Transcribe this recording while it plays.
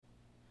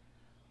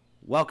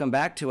Welcome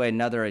back to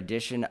another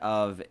edition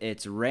of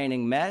It's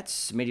Raining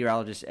Mets.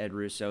 Meteorologist Ed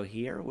Russo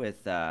here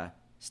with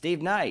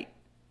Steve Knight.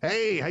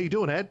 Hey, how you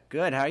doing, Ed?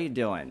 Good. How are you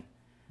doing?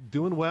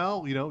 Doing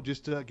well,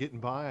 just getting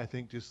by. I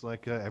think just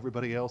like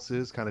everybody else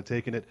is, kind of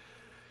taking it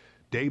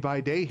day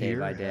by day Day here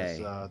by as day.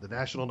 the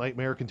national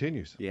nightmare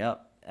continues.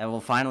 Yep. And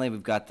well, finally,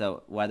 we've got the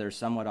weather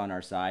somewhat on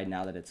our side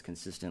now that it's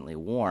consistently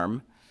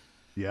warm.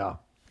 Yeah,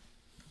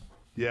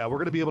 yeah, we're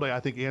going to be able to, I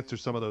think, answer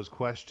some of those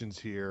questions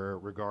here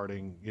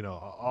regarding,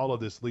 all of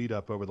this lead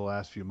up over the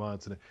last few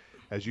months. And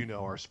as you know,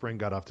 our spring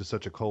got off to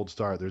such a cold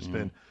start. There's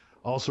been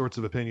all sorts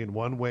of opinion,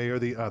 one way or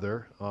the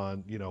other,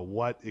 on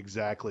what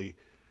exactly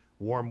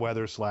warm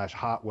weather slash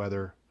hot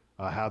weather,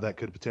 how that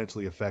could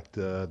potentially affect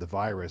the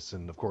virus.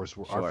 And of course,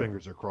 our Sure.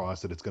 fingers are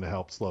crossed that it's going to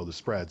help slow the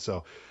spread.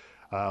 So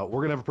we're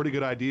going to have a pretty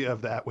good idea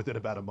of that within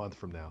about a month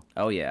from now.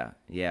 Oh yeah,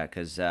 yeah.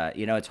 Because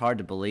it's hard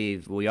to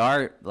believe we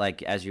are,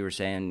 like as you were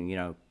saying,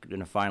 going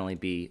to finally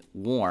be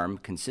warm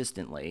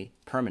consistently,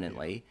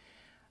 permanently.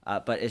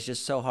 But it's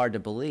just so hard to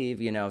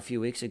believe. A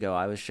few weeks ago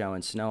I was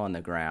showing snow on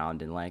the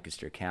ground in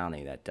Lancaster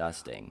County, that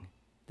dusting.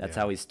 That's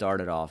Yeah, how we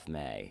started off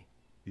May.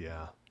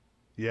 yeah,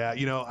 yeah.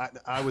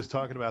 I was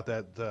talking about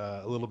that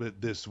a little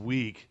bit this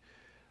week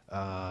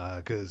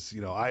because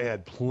I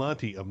had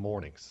plenty of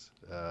mornings,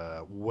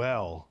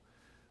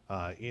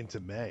 into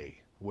May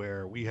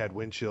where we had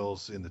wind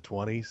chills in the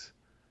 20s.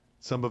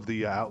 Some of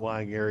the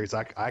outlying areas,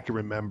 I can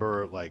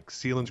remember, like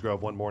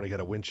Selinsgrove one morning had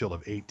a wind chill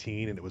of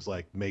 18, and it was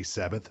like May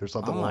 7th or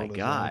something Oh my along those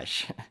lines.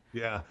 gosh.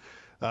 Yeah,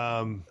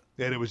 and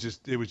it was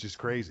just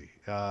crazy.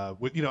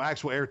 With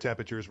actual air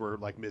temperatures were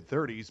like mid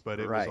 30s, but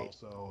it was Right.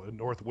 also a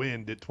north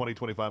wind at 20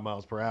 25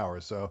 miles per hour.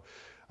 So,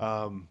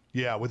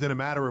 yeah, within a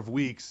matter of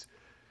weeks,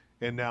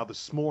 and now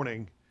this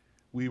morning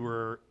we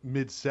were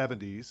mid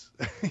 70s,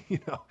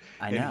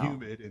 I and know.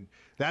 humid, and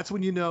that's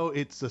when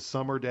it's a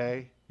summer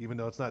day, even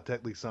though it's not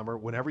technically summer.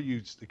 Whenever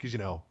because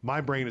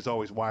my brain is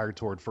always wired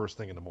toward first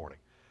thing in the morning,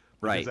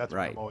 because Right, that's what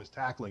I'm right. always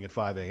tackling at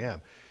 5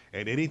 a.m.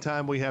 And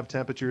anytime we have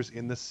temperatures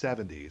in the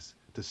 70s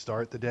to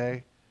start the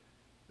day,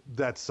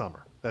 that's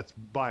summer. That's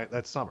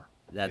summer.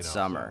 That's So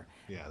summer.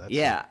 yeah, that's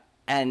Yeah. summer.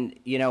 And,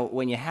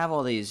 when you have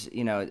all these,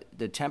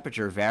 the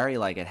temperature vary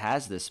like it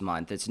has this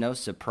month, it's no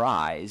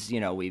surprise.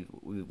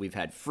 We've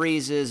had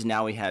freezes,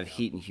 now we have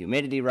heat and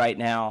humidity right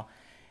now.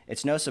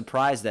 It's no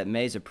surprise that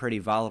May's a pretty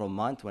volatile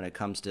month when it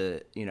comes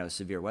to,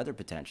 severe weather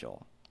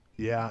potential.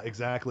 Yeah,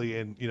 exactly.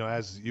 And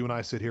as you and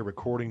I sit here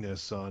recording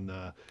this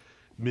on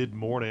mid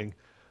morning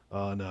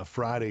on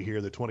Friday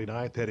here, the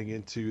 29th, heading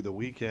into the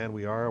weekend,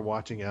 we are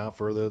watching out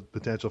for the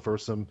potential for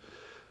some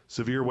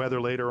severe weather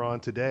later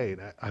on today.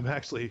 And I'm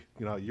actually,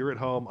 you're at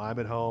home, I'm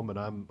at home, and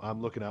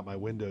I'm looking out my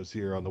windows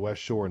here on the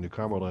West Shore in New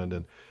Cumberland,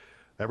 and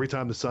every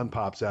time the sun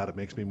pops out, it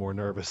makes me more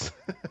nervous.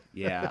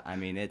 Yeah, I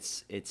mean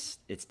it's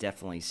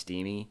definitely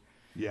steamy.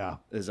 Yeah,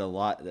 There's a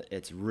lot.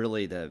 It's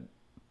really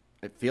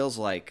it feels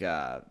like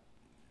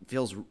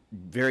feels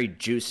very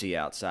juicy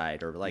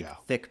outside, or like yeah,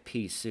 thick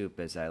pea soup,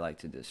 as I like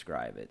to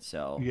describe it.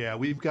 So yeah.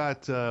 We've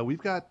got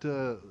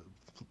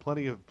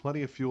plenty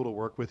of fuel to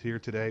work with here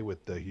today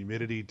with the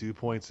humidity dew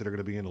points that are going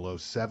to be in the low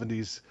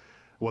 70s.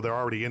 Well, they're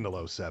already in the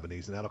low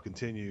 70s, and that'll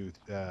continue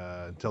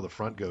until the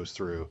front goes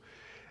through.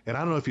 And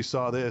I don't know if you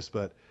saw this,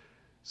 but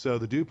so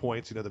the dew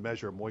points, the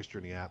measure of moisture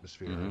in the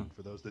atmosphere, and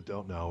for those that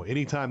don't know,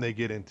 anytime they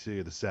get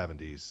into the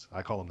 70s,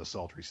 I call them the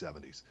sultry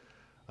 70s.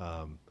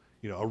 Um,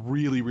 a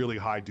really, really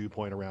high dew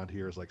point around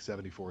here is like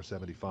 74,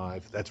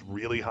 75. That's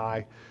really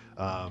high.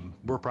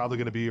 We're probably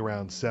going to be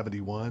around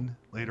 71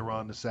 later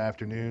on this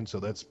afternoon, so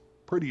that's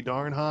pretty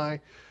darn high.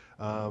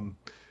 Um,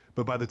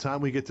 but by the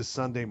time we get to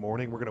Sunday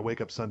morning, we're going to wake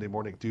up Sunday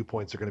morning, dew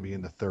points are going to be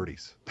in the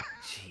 30s.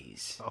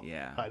 jeez, Oh,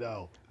 yeah, I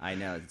know. I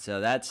know.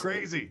 So that's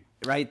Crazy.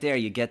 right there.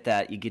 You get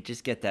that.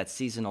 just get that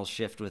seasonal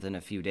shift within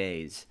a few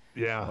days.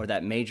 Yeah. Or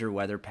that major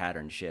weather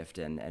pattern shift,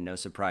 and no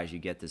surprise, you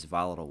get this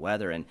volatile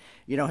weather. And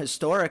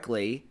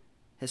historically,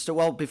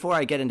 well, before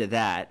I get into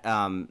that,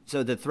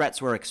 so the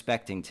threats we're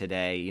expecting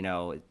today,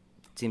 it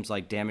seems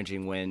like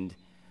damaging wind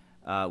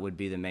would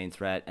be the main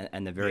threat,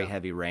 and the very Yeah.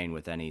 heavy rain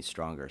with any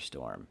stronger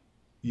storm.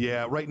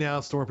 Yeah, right now,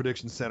 Storm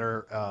Prediction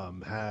Center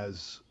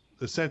has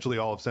essentially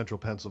all of central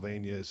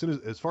Pennsylvania.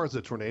 As far as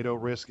the tornado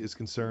risk is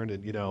concerned,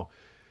 and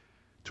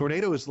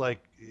tornado is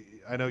like,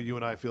 I know you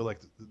and I feel like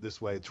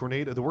this way.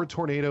 Tornado, the word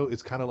tornado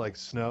is kind of like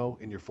snow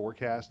in your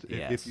forecast. If you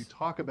Yes.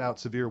 talk about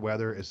severe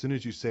weather, as soon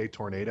as you say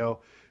tornado,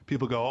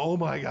 people go, "Oh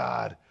my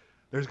God,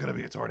 there's going to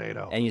be a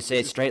tornado." And you say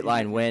It's it's just like straight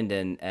line wind,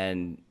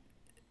 and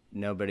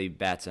nobody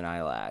bats an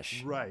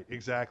eyelash. right,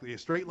 exactly. A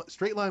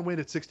straight line wind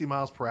at 60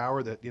 miles per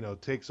hour that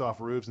takes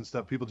off roofs and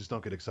stuff. People just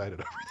don't get excited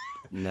over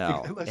that,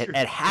 No, unless it, you're it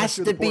unless has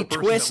you're to the be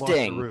poor person that lost the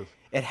twisting. roof.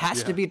 It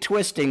has to Yeah. be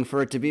twisting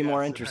for it to be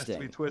more Yes, it has to be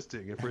interesting.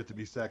 twisting and for it to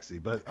be sexy.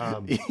 But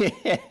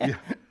Yeah. yeah.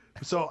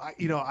 So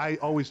I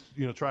always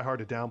try hard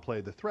to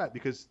downplay the threat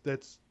because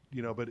that's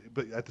but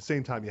at the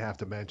same time you have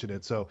to mention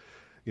it. So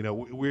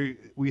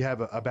we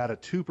have about a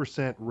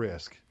 2%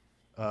 risk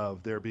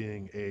of there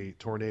being a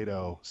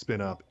tornado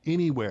spin up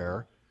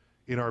anywhere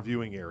in our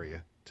viewing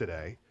area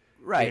today.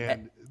 Right.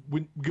 And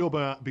when you go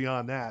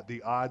beyond that,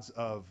 the odds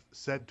of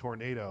said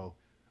tornado,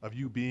 of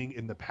you being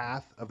in the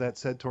path of that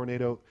said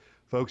tornado,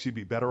 folks, you'd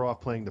be better off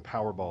playing the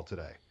Powerball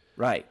today.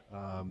 Right.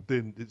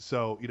 Then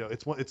so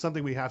it's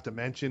something we have to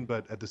mention,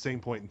 but at the same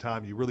point in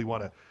time, you really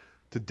want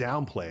to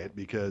downplay it,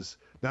 because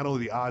not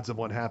only the odds of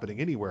one happening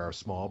anywhere are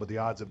small, but the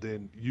odds of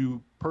then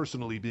you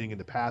personally being in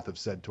the path of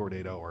said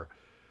tornado are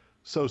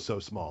so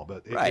small.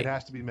 But it Right.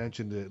 has to be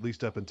mentioned at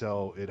least up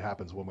until it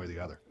happens one way or the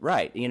other.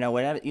 Right.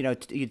 Whenever,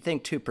 you'd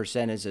think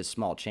 2% is a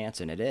small chance,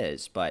 and it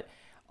is, but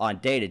on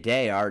day to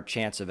day, our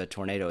chance of a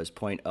tornado is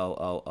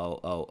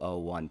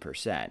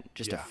 0.00001%,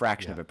 just a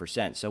fraction of a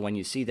percent. So when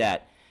you see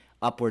that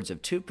upwards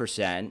of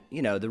 2%,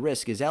 the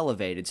risk is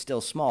elevated,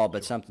 still small,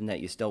 but something that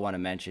you still want to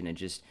mention, and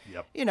just,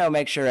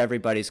 make sure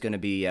everybody's going to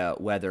be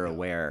weather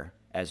aware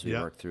as we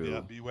work through.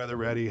 Yeah, be weather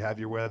ready, have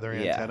your weather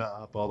antenna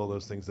up, all of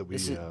those things that we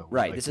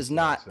right. This is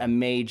not a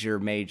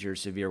major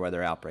severe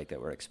weather outbreak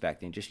that we're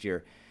expecting. Just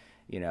your,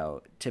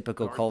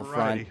 typical cold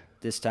front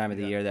this time of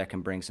the year that can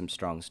bring some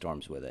strong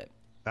storms with it.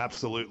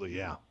 Absolutely,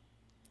 yeah.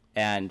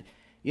 And,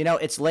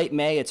 it's late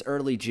May, it's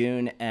early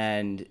June,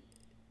 and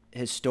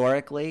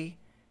historically,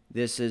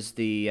 this is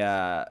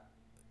the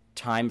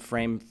time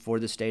frame for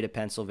the state of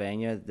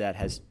Pennsylvania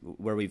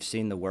where we've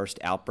seen the worst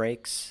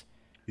outbreaks.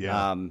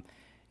 Yeah.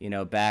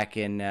 Back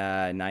in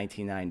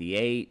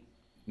 1998,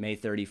 May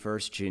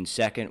 31st, June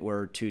 2nd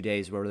were 2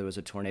 days where there was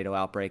a tornado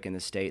outbreak in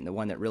the state. And the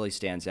one that really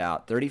stands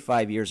out,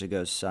 35 years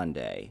ago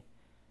Sunday,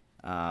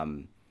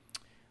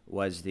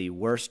 was the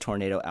worst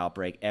tornado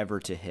outbreak ever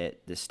to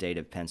hit the state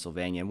of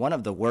Pennsylvania. And one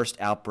of the worst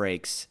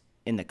outbreaks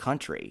in the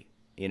country,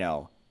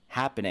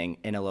 happening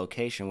in a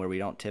location where we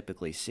don't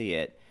typically see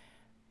it.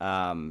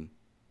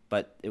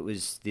 But it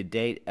was the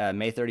date,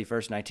 May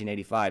 31st,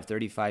 1985,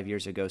 35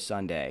 years ago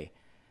Sunday.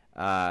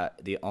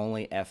 The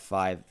only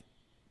F5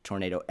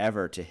 tornado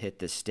ever to hit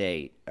the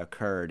state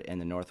occurred in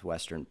the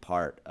northwestern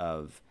part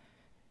of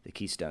the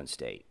Keystone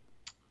State.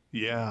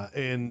 Yeah,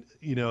 and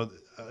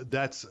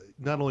that's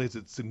not only is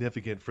it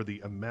significant for the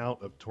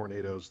amount of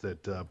tornadoes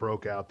that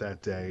broke out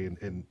that day,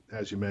 and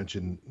as you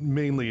mentioned,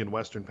 mainly in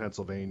western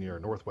Pennsylvania or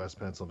northwest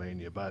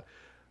Pennsylvania, but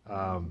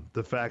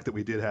the fact that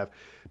we did have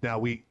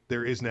we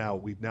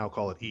now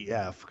call it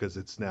EF because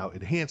it's now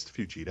enhanced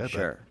Fujita.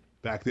 Sure.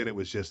 But back then it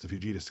was just the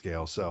Fujita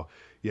scale. So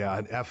yeah,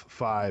 an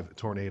F5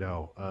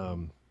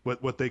 tornado,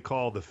 what they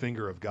call the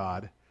finger of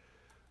God,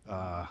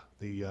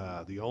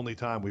 the only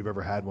time we've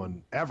ever had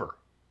one ever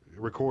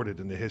recorded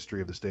in the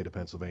history of the state of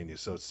Pennsylvania.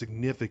 So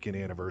significant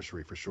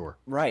anniversary for sure.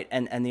 Right.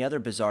 And the other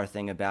bizarre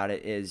thing about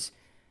it is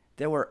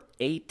there were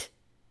 8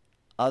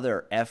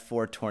 other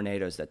F4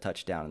 tornadoes that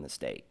touched down in the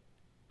state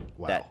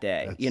that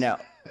day.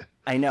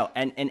 I know.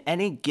 And in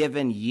any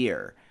given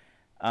year,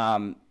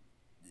 the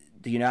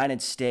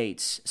United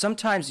States,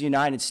 sometimes the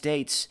United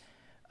States,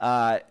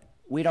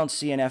 we don't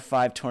see an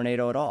F5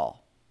 tornado at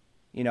all.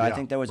 I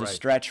think there was a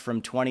stretch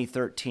from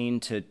 2013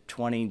 to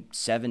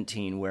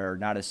 2017 where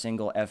not a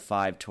single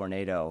F5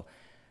 tornado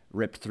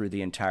ripped through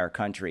the entire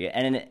country.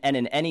 And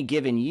in any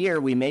given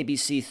year, we maybe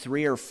see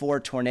 3 or 4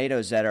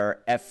 tornadoes that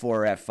are F4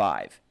 or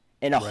F5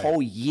 in a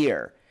whole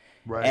year.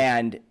 Right.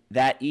 And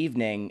that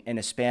evening, in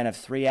a span of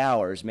 3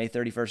 hours, May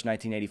 31st,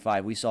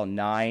 1985, we saw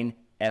 9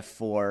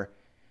 F4,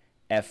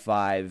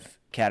 F5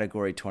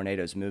 category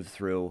tornadoes move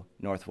through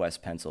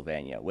northwest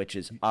Pennsylvania, which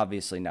is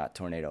obviously not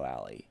Tornado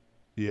Alley.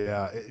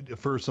 Yeah,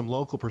 for some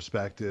local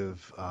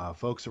perspective,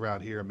 folks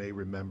around here may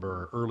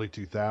remember early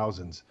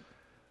 2000s.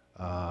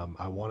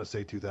 I want to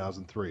say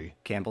 2003.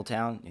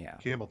 Campbelltown, yeah.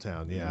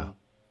 Campbelltown, yeah. Mm-hmm.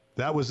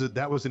 That was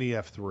an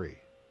EF3.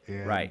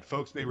 And right.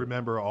 Folks may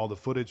remember all the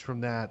footage from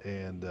that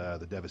and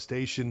the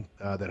devastation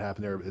that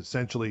happened there.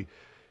 Essentially,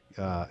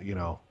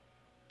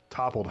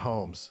 toppled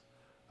homes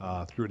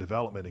through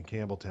development in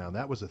Campbelltown.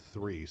 That was a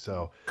 3.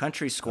 So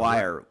Country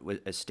Squire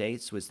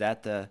Estates, was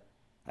that the?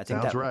 I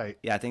think sounds right.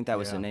 Yeah, I think that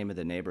was the name of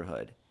the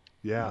neighborhood.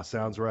 Yeah,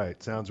 sounds right.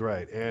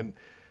 And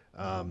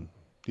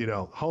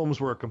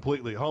homes looked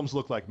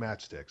like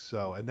matchsticks.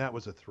 So, and that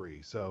was a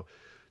 3. So,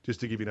 just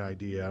to give you an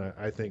idea,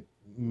 I think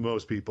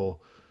most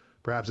people,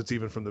 perhaps it's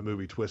even from the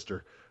movie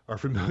Twister, are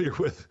familiar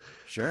with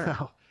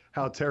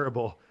how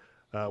terrible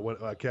what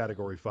a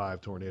Category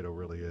 5 tornado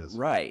really is.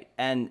 Right,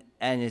 and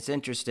it's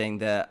interesting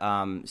that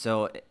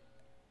so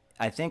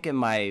I think in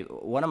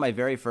one of my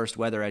very first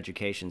weather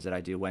educations that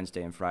I do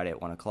Wednesday and Friday at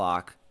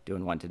 1:00,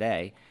 doing one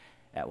today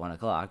at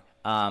 1:00,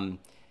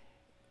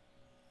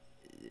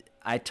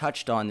 I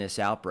touched on this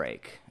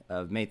outbreak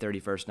of May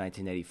 31st,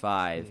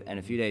 1985, and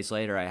a few days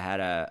later I had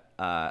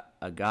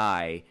a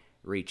guy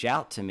reach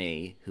out to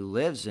me who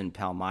lives in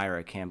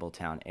Palmyra,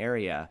 Campbelltown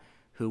area,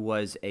 who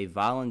was a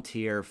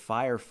volunteer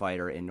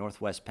firefighter in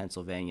northwest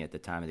Pennsylvania at the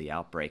time of the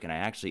outbreak, and I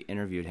actually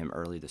interviewed him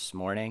early this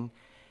morning,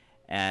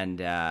 and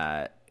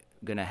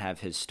going to have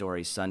his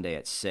story Sunday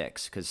at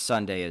 6, because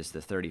Sunday is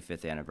the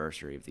 35th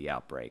anniversary of the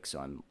outbreak, so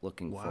I'm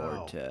looking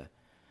forward to...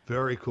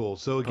 Very cool.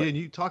 So again,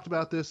 you talked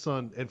about this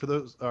and for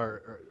those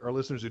our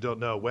listeners who don't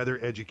know,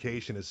 weather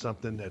education is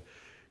something that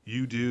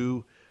you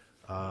do.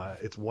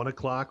 It's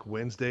 1:00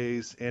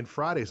 Wednesdays and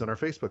Fridays on our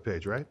Facebook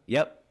page, right?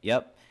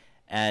 Yep.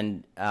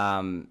 And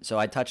so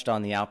I touched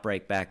on the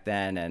outbreak back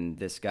then, and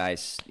this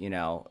guy's,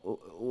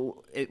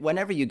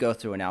 whenever you go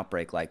through an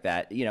outbreak like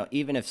that,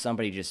 even if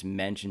somebody just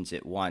mentions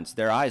it once,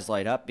 their eyes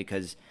light up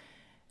because,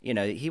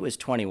 he was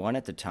 21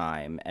 at the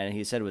time, and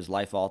he said it was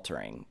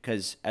life-altering.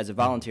 Because as a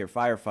volunteer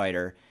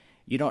firefighter,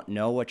 you don't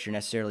know what you're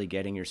necessarily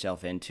getting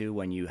yourself into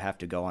when you have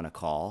to go on a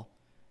call.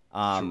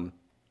 Sure.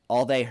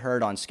 All they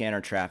heard on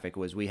scanner traffic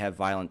was we have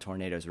violent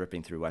tornadoes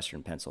ripping through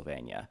western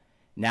Pennsylvania.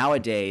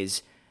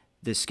 Nowadays,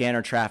 the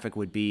scanner traffic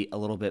would be a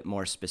little bit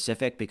more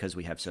specific because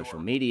we have social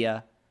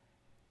media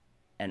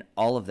and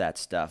all of that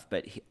stuff.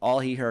 But all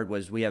he heard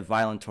was we have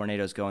violent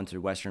tornadoes going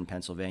through western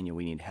Pennsylvania.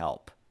 We need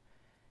help.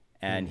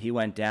 And he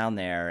went down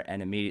there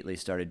and immediately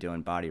started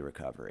doing body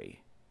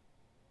recovery.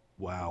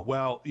 Wow.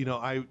 Well,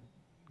 I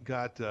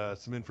got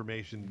some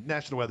information.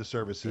 National Weather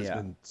Service has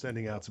been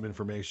sending out some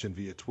information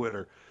via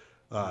Twitter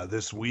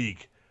this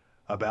week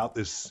about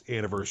this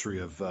anniversary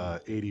of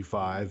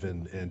 85,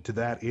 and to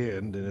that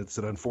end, and it's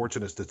an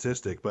unfortunate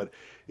statistic, but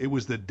it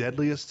was the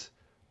deadliest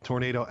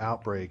tornado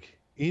outbreak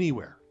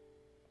anywhere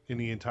in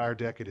the entire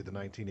decade of the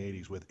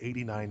 1980s, with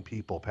 89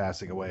 people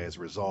passing away as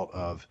a result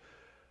of,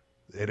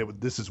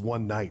 this is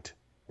one night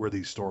where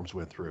these storms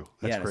went through.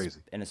 That's crazy.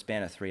 In a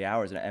span of 3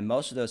 hours, and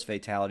most of those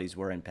fatalities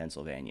were in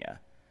Pennsylvania.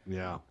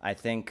 Yeah, I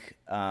think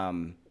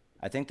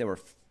there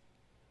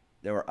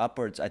were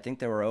upwards. I think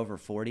there were over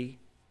 40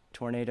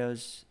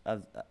 tornadoes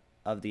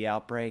of the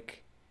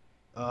outbreak,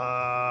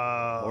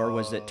 or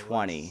was it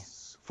 20?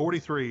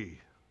 43.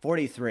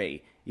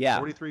 43. Yeah.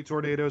 43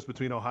 tornadoes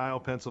between Ohio,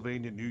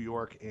 Pennsylvania, New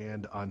York,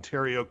 and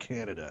Ontario,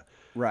 Canada.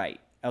 Right.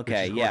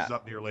 Okay. Which is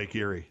up near Lake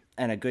Erie.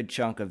 And a good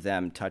chunk of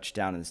them touched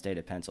down in the state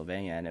of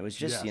Pennsylvania, and it was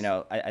just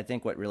I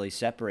think what really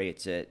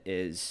separates it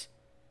is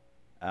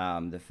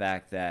the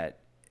fact that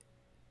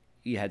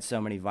you had so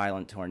many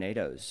violent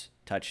tornadoes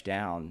touch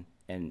down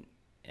in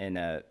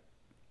a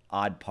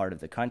odd part of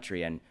the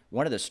country. And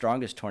one of the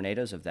strongest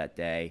tornadoes of that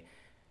day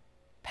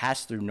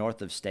passed through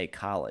north of State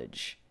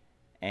College,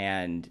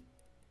 and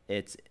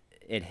it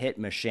hit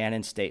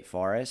Moshannon State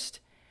Forest.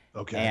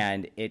 Okay.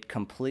 And it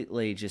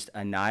completely just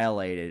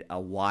annihilated a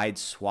wide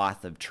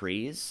swath of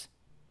trees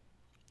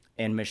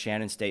in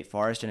Moshannon State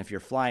Forest. And if you're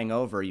flying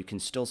over, you can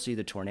still see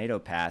the tornado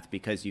path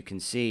because you can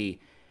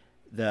see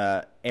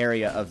the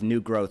area of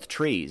new growth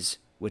trees,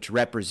 which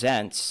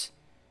represents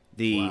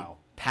the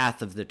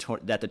path of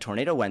that the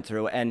tornado went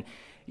through. And,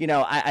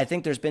 I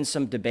think there's been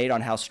some debate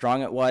on how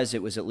strong it was.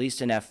 It was at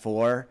least an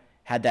F4.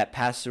 Had that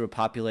passed through a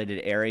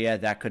populated area,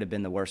 that could have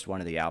been the worst one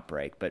of the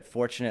outbreak. But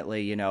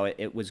fortunately,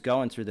 it was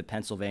going through the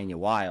Pennsylvania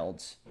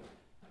wilds,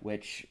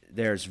 which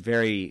there's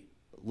very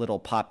little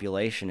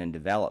population and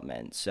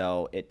development.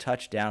 So it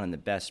touched down in the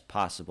best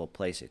possible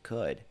place it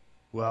could.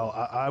 Well,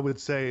 I would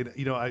say,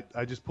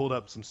 I just pulled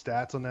up some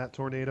stats on that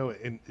tornado,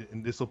 and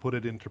this will put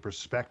it into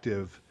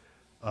perspective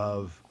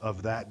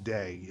of that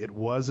day. It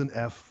was an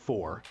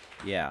F4.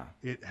 Yeah.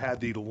 It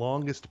had the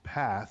longest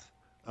path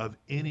of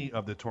any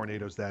of the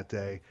tornadoes that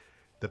day.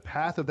 The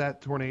path of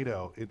that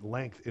tornado, in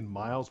length in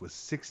miles, was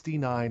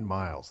 69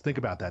 miles. Think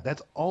about that.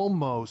 That's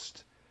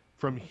almost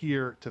from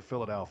here to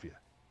Philadelphia.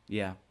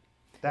 Yeah.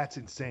 That's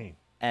insane.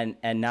 And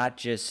not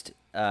just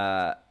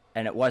and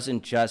it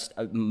wasn't just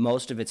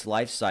most of its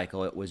life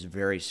cycle. It was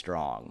very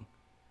strong.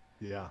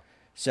 Yeah.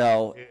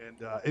 So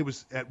and it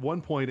was at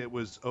one point it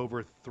was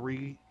over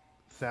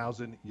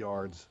 3,000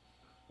 yards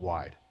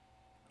wide.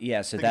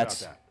 Yeah. So Think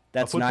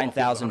that's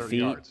 9,000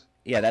 feet. Yards.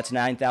 Yeah, that's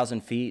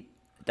 9,000 feet.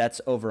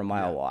 That's over a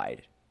mile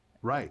wide.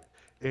 Right.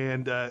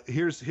 And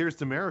here's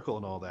the miracle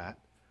in all that.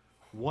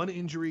 One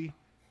injury,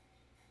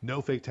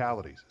 no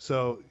fatalities.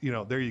 So,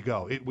 there you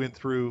go. It went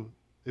through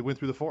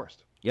the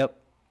forest. Yep.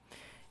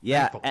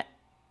 Yeah.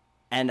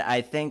 And I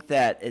think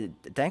that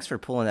thanks for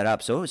pulling that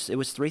up. So it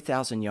was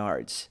 3,000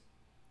 yards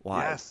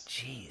wide. Yes.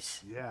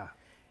 Jeez. Yeah.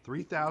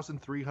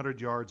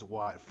 3,300 yards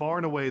wide. Far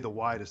and away the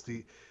widest.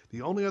 The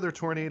only other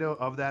tornado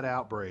of that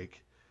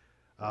outbreak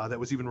that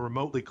was even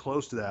remotely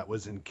close to that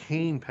was in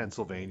Kane,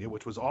 Pennsylvania,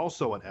 which was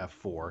also an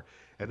F4,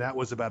 and that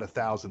was about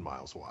 1,000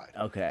 miles wide.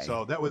 Okay.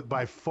 So that was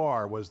by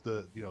far was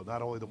the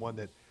not only the one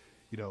that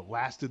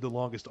lasted the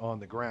longest on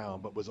the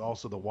ground, but was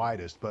also the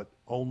widest, but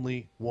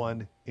only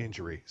one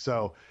injury.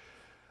 So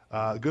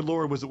good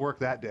Lord was at work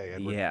that day,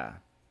 Edward. Yeah,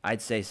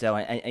 I'd say so.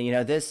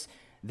 And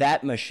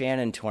that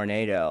Moshannon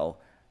tornado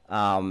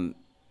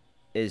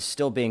is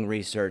still being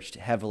researched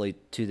heavily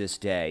to this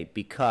day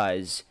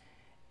because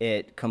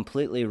it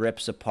completely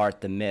rips apart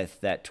the myth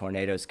that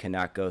tornadoes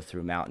cannot go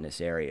through mountainous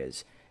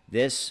areas.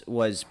 This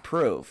was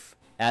proof.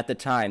 At the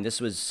time, this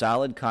was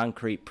solid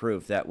concrete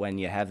proof that when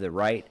you have the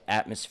right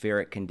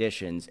atmospheric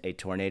conditions, a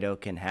tornado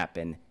can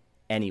happen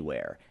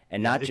anywhere.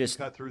 And not just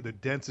cut through the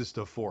densest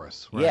of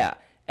forests. Right? Yeah,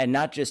 and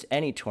not just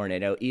any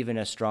tornado, even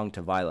a strong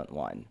to violent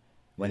one,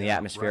 when the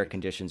atmospheric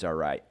conditions are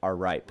ripe.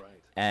 Right.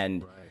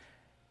 And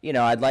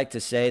I'd like to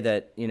say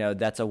that,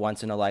 that's a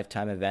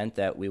once-in-a-lifetime event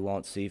that we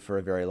won't see for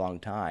a very long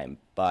time.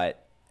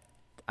 But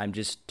I'm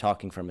just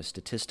talking from a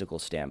statistical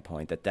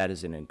standpoint that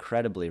is an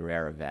incredibly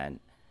rare event.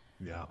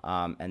 Yeah.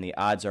 And the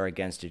odds are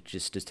against it,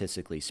 just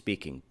statistically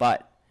speaking.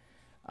 But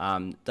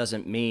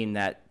Doesn't mean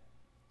that,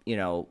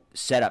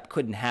 setup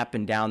couldn't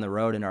happen down the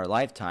road in our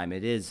lifetime.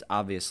 It is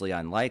obviously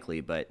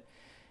unlikely, but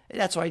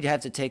that's why you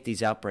have to take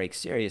these outbreaks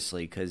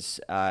seriously, because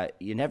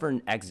you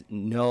never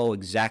know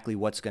exactly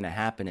what's going to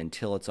happen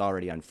until it's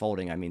already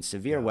unfolding. I mean,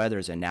 severe weather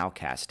is a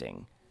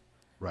nowcasting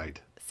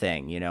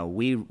thing.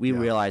 We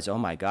realize, oh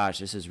my gosh,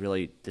 this is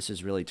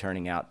really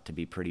turning out to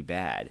be pretty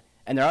bad.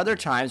 And there are other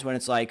times when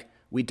it's like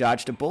we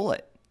dodged a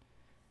bullet.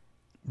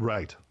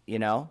 Right.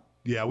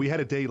 Yeah, we had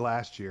a day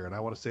last year, and I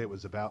want to say it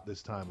was about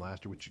this time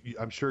last year, which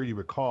I'm sure you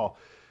recall.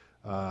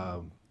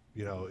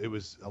 It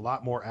was a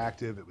lot more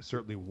active. It was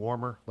certainly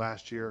warmer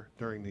last year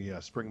during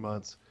the spring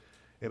months,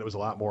 and it was a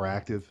lot more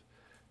active.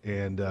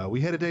 And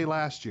we had a day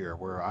last year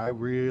where I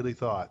really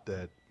thought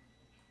that,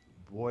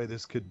 boy,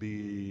 this could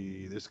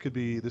be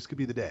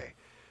the day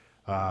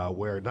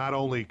where not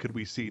only could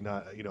we see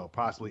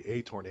possibly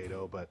a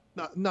tornado, but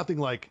nothing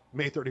like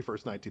May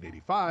 31st,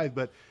 1985,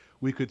 but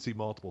we could see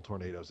multiple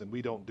tornadoes, and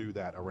we don't do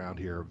that around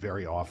here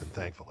very often,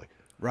 thankfully.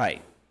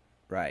 Right.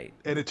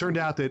 And it turned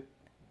out that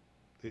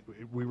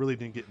we really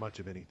didn't get much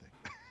of anything.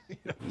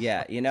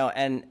 Yeah,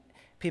 and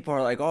people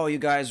are like, "Oh, you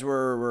guys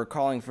were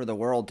calling for the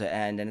world to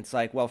end," and it's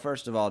like, well,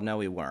 first of all, no,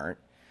 we weren't.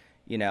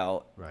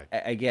 Right.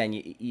 Again,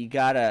 you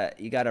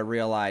gotta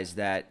realize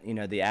that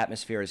the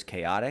atmosphere is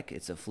chaotic.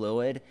 It's a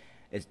fluid.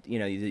 It's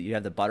you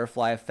have the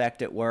butterfly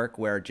effect at work,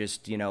 where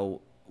just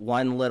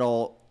one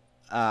little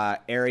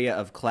area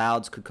of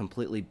clouds could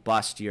completely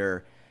bust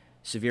your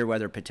severe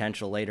weather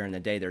potential later in the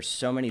day. There's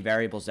so many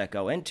variables that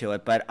go into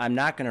it, but I'm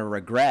not going to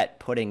regret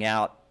putting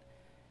out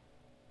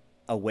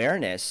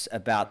awareness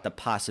about the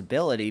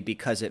possibility,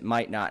 because it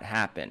might not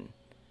happen.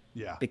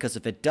 Yeah. Because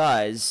if it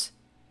does,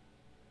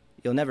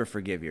 you'll never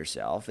forgive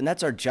yourself, and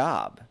that's our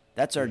job.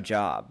 That's our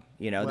job.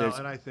 Well,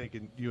 and I think,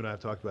 and you and I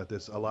have talked about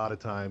this a lot of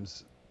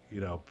times.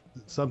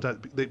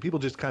 Sometimes people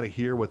just kind of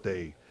hear what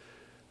they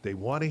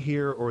want to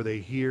hear, or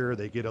they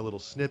get a little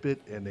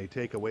snippet, and they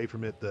take away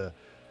from it the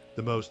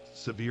most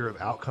severe of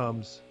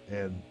outcomes,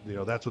 and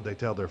that's what they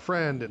tell their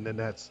friend, and then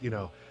that's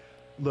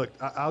look,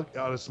 on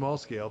a small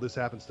scale, this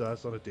happens to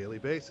us on a daily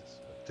basis.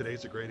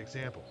 Today's a great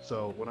example.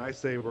 So when I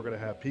say we're going to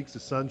have peaks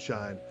of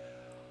sunshine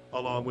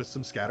along with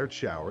some scattered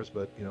showers,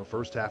 but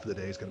first half of the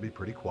day is going to be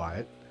pretty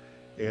quiet,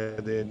 and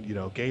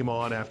then game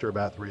on after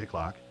about 3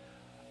 o'clock.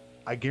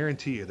 I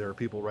guarantee you there are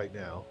people right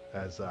now,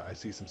 as I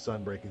see some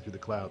sun breaking through the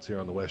clouds here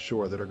on the West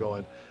Shore, that are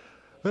going,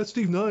 "That's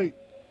Steve Knight.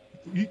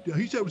 He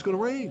said it was going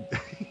to rain."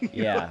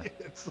 Yeah.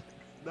 It's like,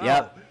 no.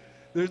 Yep.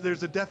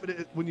 There's a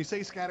definite, when you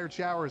say scattered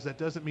showers, that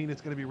doesn't mean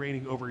it's going to be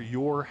raining over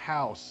your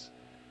house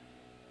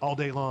all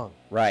day long.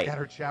 Right.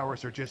 Scattered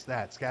showers are just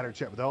that, scattered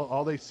showers.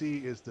 All they see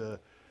is the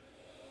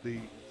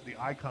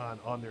icon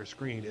on their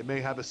screen. It may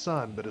have a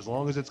sun, but as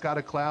long as it's got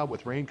a cloud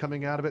with rain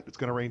coming out of it, it's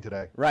going to rain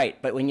today.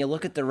 Right, but when you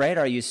look at the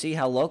radar, you see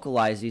how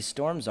localized these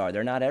storms are.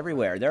 They're not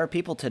everywhere. There are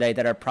people today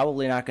that are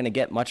probably not going to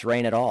get much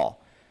rain at all.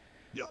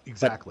 Yeah,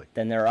 exactly. But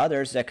then there are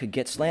others that could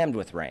get slammed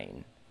with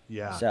rain.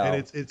 Yeah, so, and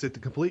it's a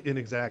complete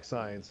inexact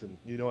science, and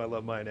I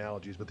love my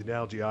analogies, but the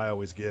analogy I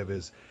always give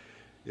is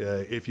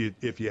if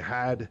you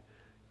had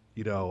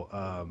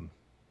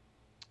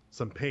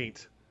some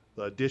paint,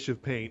 a dish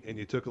of paint, and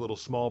you took a little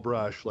small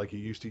brush like you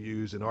used to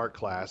use in art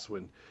class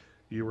when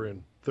you were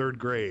in third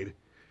grade,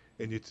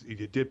 and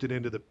you dipped it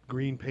into the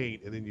green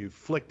paint, and then you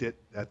flicked it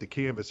at the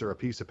canvas or a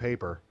piece of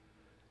paper,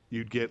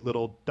 you'd get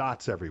little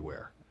dots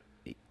everywhere.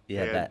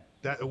 Yeah, and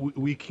that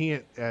we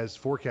can't, as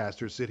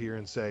forecasters, sit here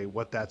and say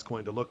what that's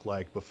going to look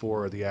like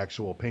before the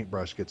actual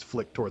paintbrush gets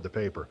flicked toward the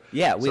paper.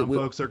 Yeah, some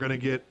folks are going to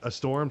get a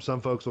storm.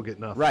 Some folks will get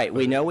nothing. Right.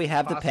 We know we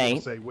have the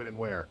paint. Say when and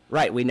where.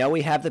 Right. We know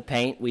we have the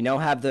paint. We know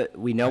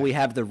we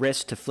have the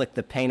wrist to flick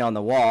the paint on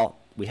the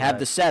wall. We have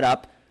the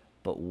setup,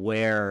 but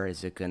where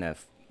is it going to?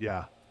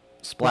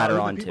 Splatter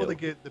onto.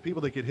 The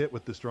people that get hit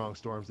with the strong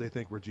storms, they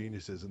think we're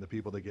geniuses, and the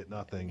people that get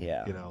nothing,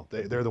 yeah.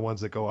 They're the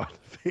ones that go on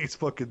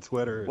Facebook and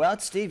Twitter. Well,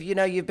 Steve,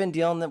 you've been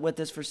dealing with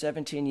this for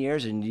 17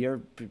 years, and you're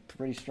a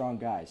pretty strong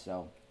guy,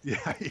 so.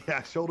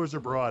 Yeah, shoulders are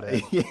broad. Eh?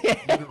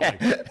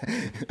 Yeah.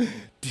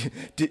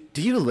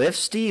 Do you lift,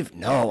 Steve?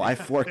 No, I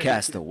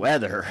forecast the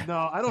weather.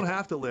 No, I don't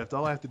have to lift.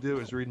 All I have to do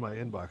is read my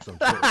inbox on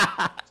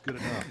Twitter. It's good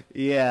enough.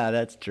 Yeah,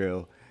 that's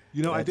true.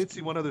 I did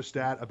see one other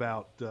stat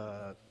about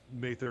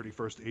May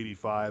 31st,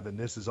 85, and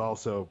this is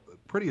also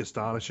pretty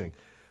astonishing.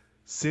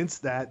 Since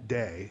that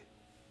day,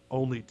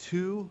 only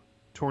 2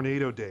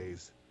 tornado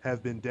days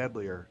have been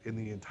deadlier in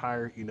the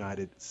entire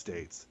United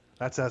States.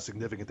 That's how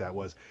significant that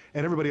was.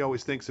 And everybody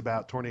always thinks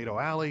about Tornado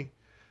Alley,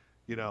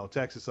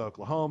 Texas,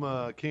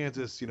 Oklahoma,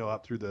 Kansas,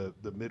 up through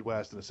the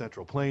Midwest and the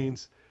Central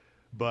Plains.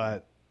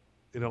 But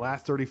in the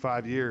last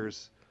 35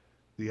 years,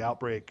 the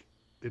outbreak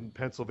in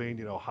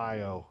Pennsylvania and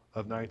Ohio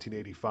of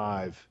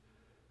 1985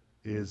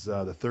 is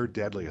the 3rd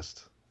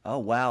deadliest. Oh,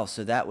 wow.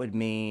 So that would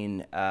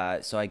mean,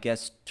 so I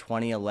guess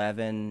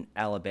 2011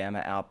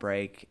 Alabama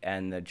outbreak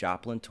and the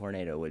Joplin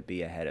tornado would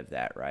be ahead of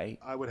that, right?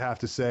 I would have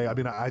to say,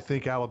 I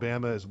think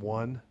Alabama is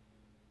 1.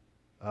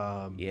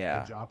 Yeah.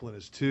 and Joplin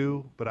is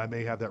 2, but I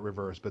may have that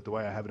reversed. But the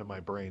way I have it in my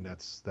brain,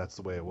 that's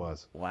the way it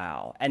was.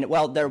 Wow. And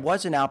well, there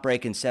was an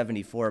outbreak in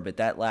 74, but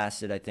that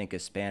lasted, I think, a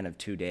span of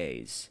 2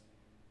 days.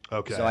 So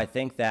Okay. I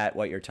think that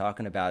what you're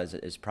talking about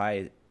is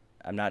probably,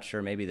 I'm not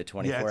sure, maybe the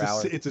Yeah, 24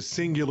 hour. it's a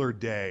singular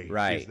day is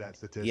Right. that Yeah,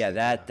 statistic.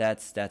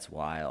 Yeah. that's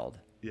wild.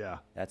 Yeah.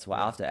 That's why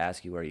I'll Yeah. have to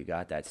ask you where you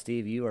got that.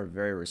 Steve, you are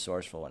very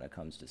resourceful when it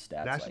comes to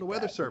stats National like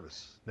Weather that.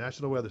 Service.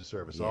 National Weather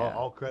Service. Yeah.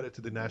 All credit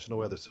to the National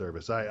Weather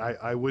Service.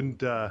 I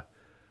wouldn't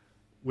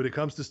when it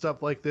comes to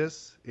stuff like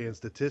this and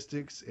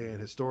statistics and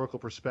historical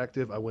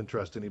perspective, I wouldn't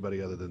trust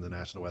anybody other than the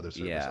National Weather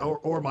Service Yeah.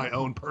 or my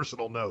own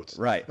personal notes.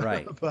 Right,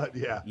 right. But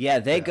yeah. Yeah,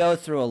 they Yeah. go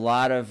through a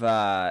lot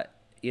of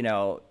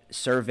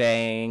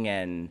surveying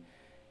and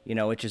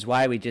which is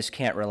why we just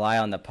can't rely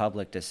on the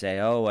public to say,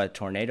 "Oh, a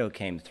tornado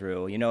came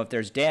through." If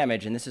there's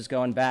damage, and this is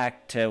going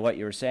back to what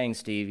you were saying,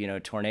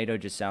 Steve, tornado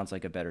just sounds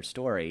like a better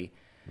story.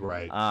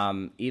 Right.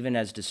 Even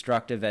as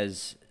destructive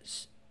as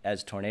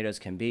tornadoes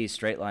can be,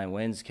 straight line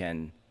winds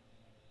can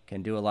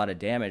do a lot of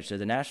damage. So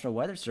the National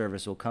Weather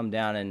Service will come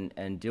down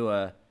and do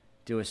a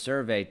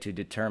survey to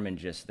determine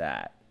just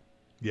that.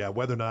 Yeah,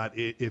 whether or not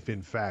if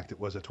in fact it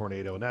was a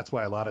tornado, and that's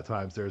why a lot of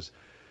times there's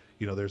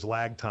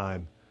lag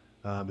time.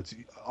 It's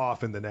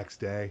often the next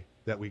day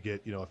that we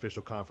get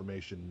official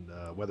confirmation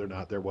whether or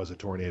not there was a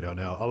tornado.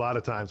 Now, a lot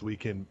of times we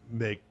can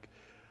make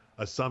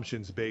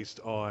assumptions based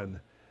on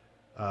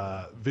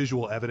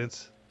visual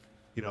evidence.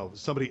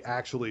 Somebody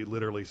actually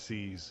literally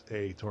sees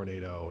a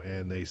tornado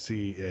and they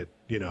see it,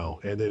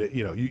 and then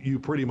you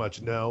pretty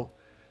much know.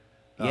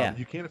 Yeah.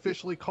 You can't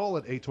officially call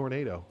it a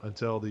tornado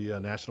until the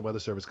National Weather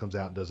Service comes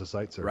out and does a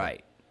site survey.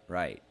 Right,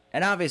 right.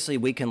 And obviously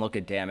we can look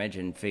at damage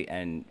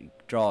and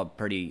draw a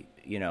pretty,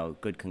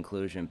 good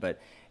conclusion. But,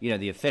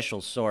 the official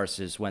source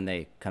is when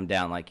they come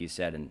down, like you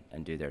said,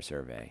 and do their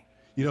survey.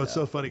 It's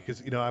so funny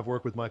because, I've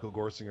worked with Michael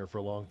Gorsinger for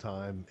a long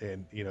time,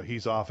 and,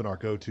 he's often our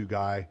go-to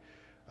guy,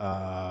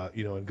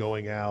 and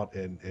going out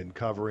and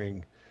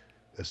covering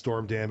a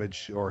storm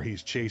damage, or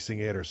he's chasing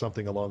it or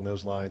something along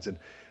those lines. And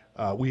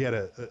we had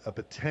a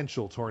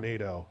potential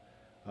tornado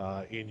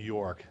in New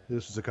York.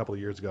 This was a couple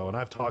of years ago, and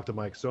I've talked to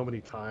Mike so many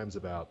times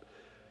about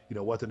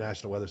what the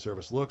National Weather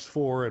Service looks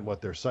for and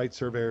what their site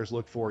surveyors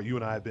look for. You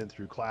and I have been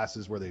through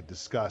classes where they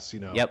discuss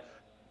Yep.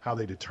 how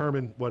they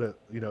determine what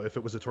if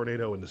it was a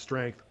tornado and the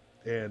strength.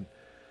 And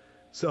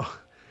so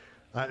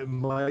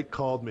Mike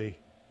called me,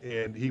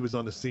 and he was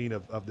on the scene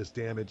of this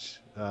damage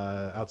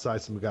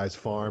outside some guy's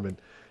farm,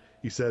 and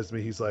he says to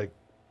me, he's like,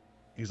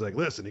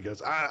 listen, he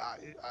goes,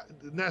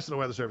 the National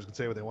Weather Service can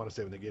say what they want to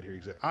say when they get here.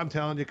 He's like, I'm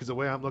telling you, because the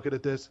way I'm looking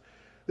at this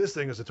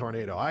thing is a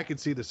tornado. I can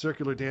see the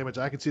circular damage.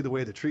 I can see the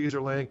way the trees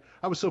are laying.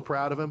 I was so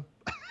proud of him.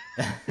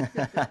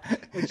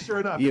 And sure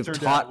enough, You've it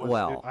turned taught out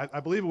well. I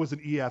believe it was an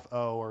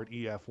EFO or an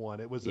EF1.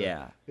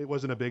 It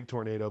wasn't a big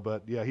tornado,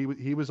 but yeah,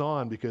 he was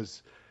on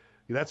because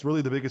that's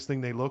really the biggest thing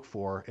they look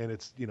for, and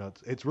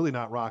it's really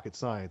not rocket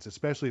science,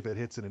 especially if it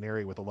hits in an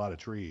area with a lot of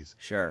trees.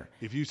 Sure.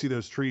 If you see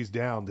those trees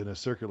downed in a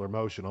circular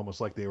motion, almost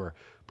like they were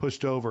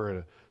pushed over in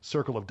a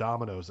circle of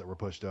dominoes that were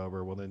pushed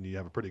over, well, then you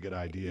have a pretty good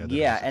idea that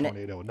it's a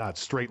tornado and not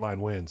straight line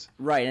winds.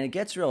 Right, and it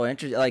gets real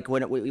interesting. Like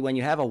when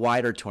you have a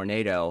wider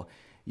tornado,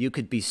 you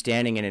could be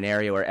standing in an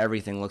area where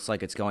everything looks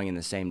like it's going in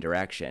the same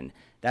direction.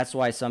 That's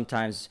why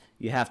sometimes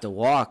you have to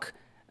walk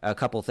a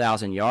couple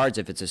thousand yards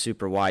if it's a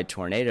super wide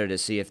tornado to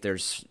see if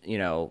there's,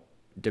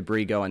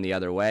 debris going the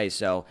other way.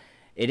 So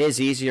it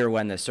is easier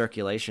when the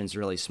circulation's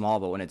really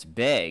small, but when it's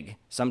big,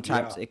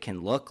 sometimes it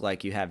can look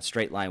like you have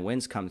straight line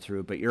winds come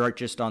through, but you're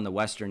just on the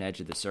western edge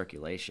of the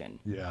circulation.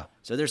 Yeah.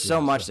 So there's so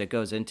much that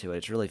goes into it.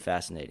 It's really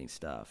fascinating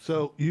stuff.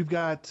 So you've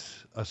got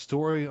a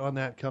story on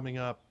that coming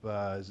up.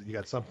 You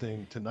got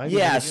something tonight?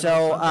 Yeah.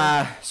 So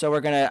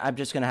I'm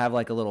just gonna have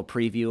like a little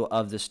preview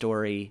of the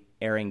story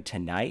airing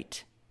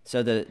tonight.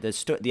 So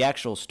the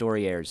actual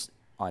story airs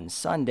on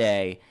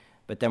Sunday,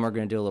 but then we're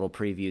going to do a little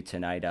preview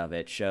tonight of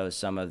it. Shows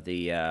some of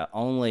the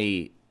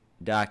only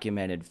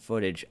documented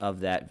footage of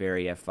that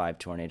very F5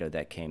 tornado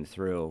that came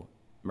through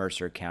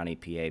Mercer County,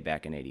 PA,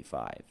 back in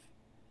 '85.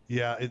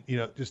 Yeah,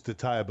 just to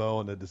tie a bow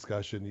on the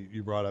discussion,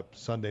 you brought up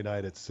Sunday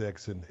night at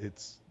 6, and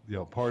it's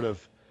part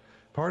of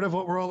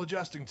what we're all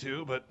adjusting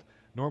to. But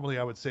normally,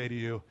 I would say to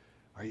you,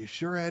 are you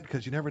sure, Ed?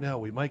 Because you never know.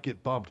 We might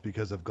get bumped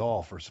because of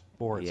golf or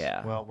sports.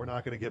 Yeah. Well, we're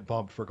not going to get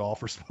bumped for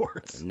golf or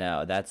sports.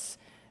 No, that's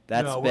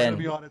We're been. going to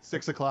be on at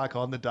 6 o'clock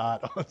on the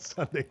dot on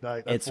Sunday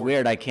night. It's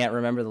weird. I can't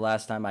remember the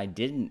last time I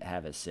didn't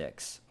have a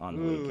 6 on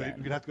the weekend. We're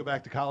going to have to go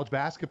back to college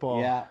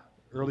basketball. Yeah.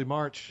 Early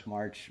March.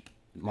 March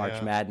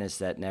Yeah. Madness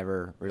that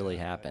never really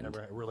happened.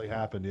 Never really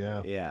happened.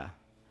 Yeah. Yeah.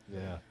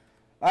 Yeah.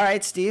 All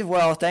right, Steve.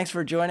 Well, thanks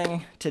for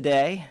joining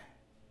today.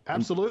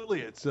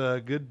 Absolutely. It's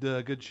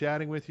good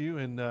chatting with you,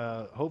 and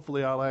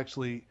hopefully I'll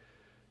actually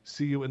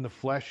see you in the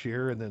flesh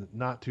here in the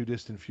not too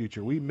distant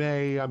future.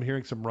 I'm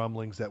hearing some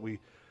rumblings that we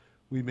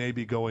may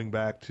be going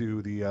back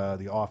to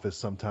the office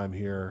sometime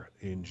here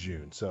in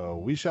June. So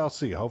we shall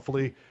see.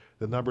 Hopefully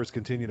the numbers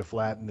continue to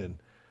flatten, and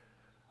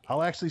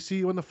I'll actually see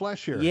you in the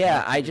flesh here.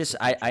 Yeah,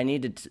 I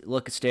need to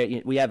look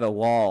at we have a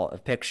wall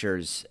of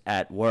pictures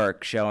at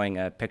work showing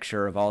a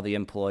picture of all the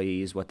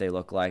employees, what they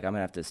look like. I'm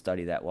gonna have to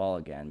study that wall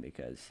again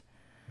because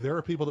There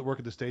are people that work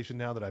at the station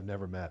now that I've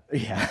never met.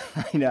 yeah,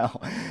 I know.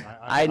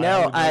 I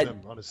know. only know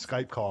them on a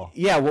Skype call.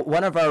 Yeah,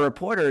 one of our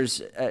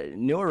reporters,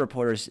 newer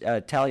reporters,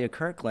 Talia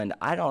Kirkland,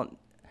 I don't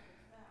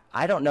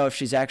know if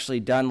she's actually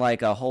done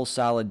like a whole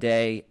solid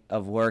day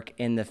of work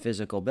in the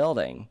physical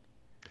building.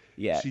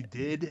 Yeah. She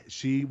did.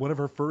 One of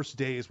her first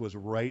days was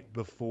right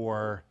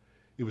before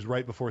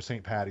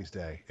St. Patty's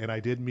Day, and I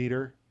did meet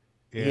her.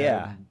 And,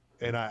 Yeah.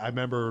 And I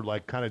remember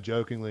like kind of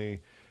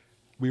jokingly,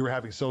 we were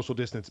having social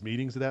distance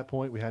meetings at that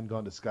point. We hadn't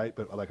gone to Skype,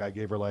 but like I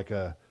gave her like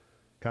a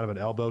kind of an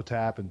elbow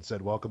tap and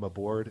said, "Welcome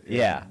aboard." And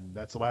Yeah.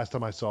 that's the last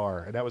time I saw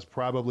her, and that was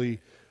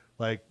probably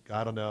like,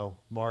 I don't know,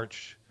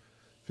 March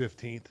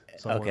 15th.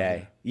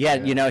 Okay.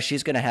 Yeah,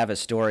 she's going to have a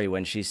story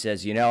when she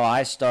says, when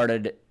I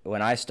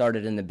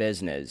started in the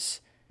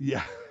business.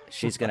 Yeah.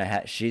 she's going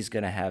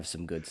to have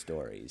some good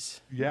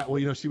stories. Yeah,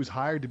 well, she was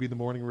hired to be the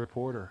morning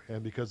reporter,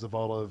 and because of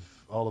all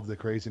of the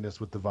craziness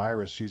with the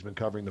virus, she's been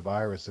covering the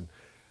virus, and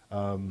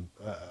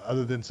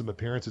other than some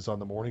appearances on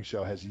the morning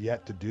show, has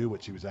yet to do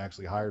what she was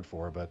actually hired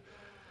for. But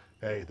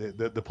hey,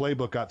 the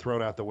playbook got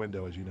thrown out the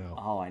window, as you know.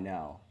 Oh, I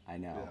know.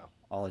 Yeah.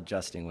 All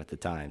adjusting with the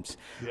times.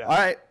 Yeah. All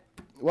right.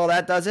 Well,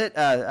 that does it.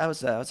 That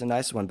was a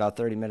nice one, about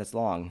 30 minutes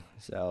long.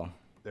 So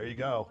there you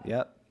go.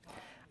 Yep.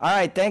 All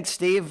right. Thanks,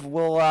 Steve.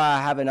 We'll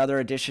have another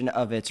edition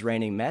of It's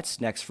Raining Mets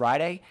next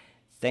Friday.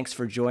 Thanks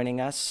for joining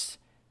us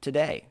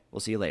today. We'll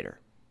see you later.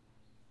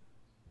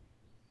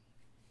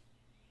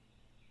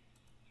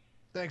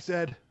 Thanks,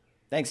 Ed.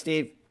 Thanks,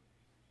 Steve.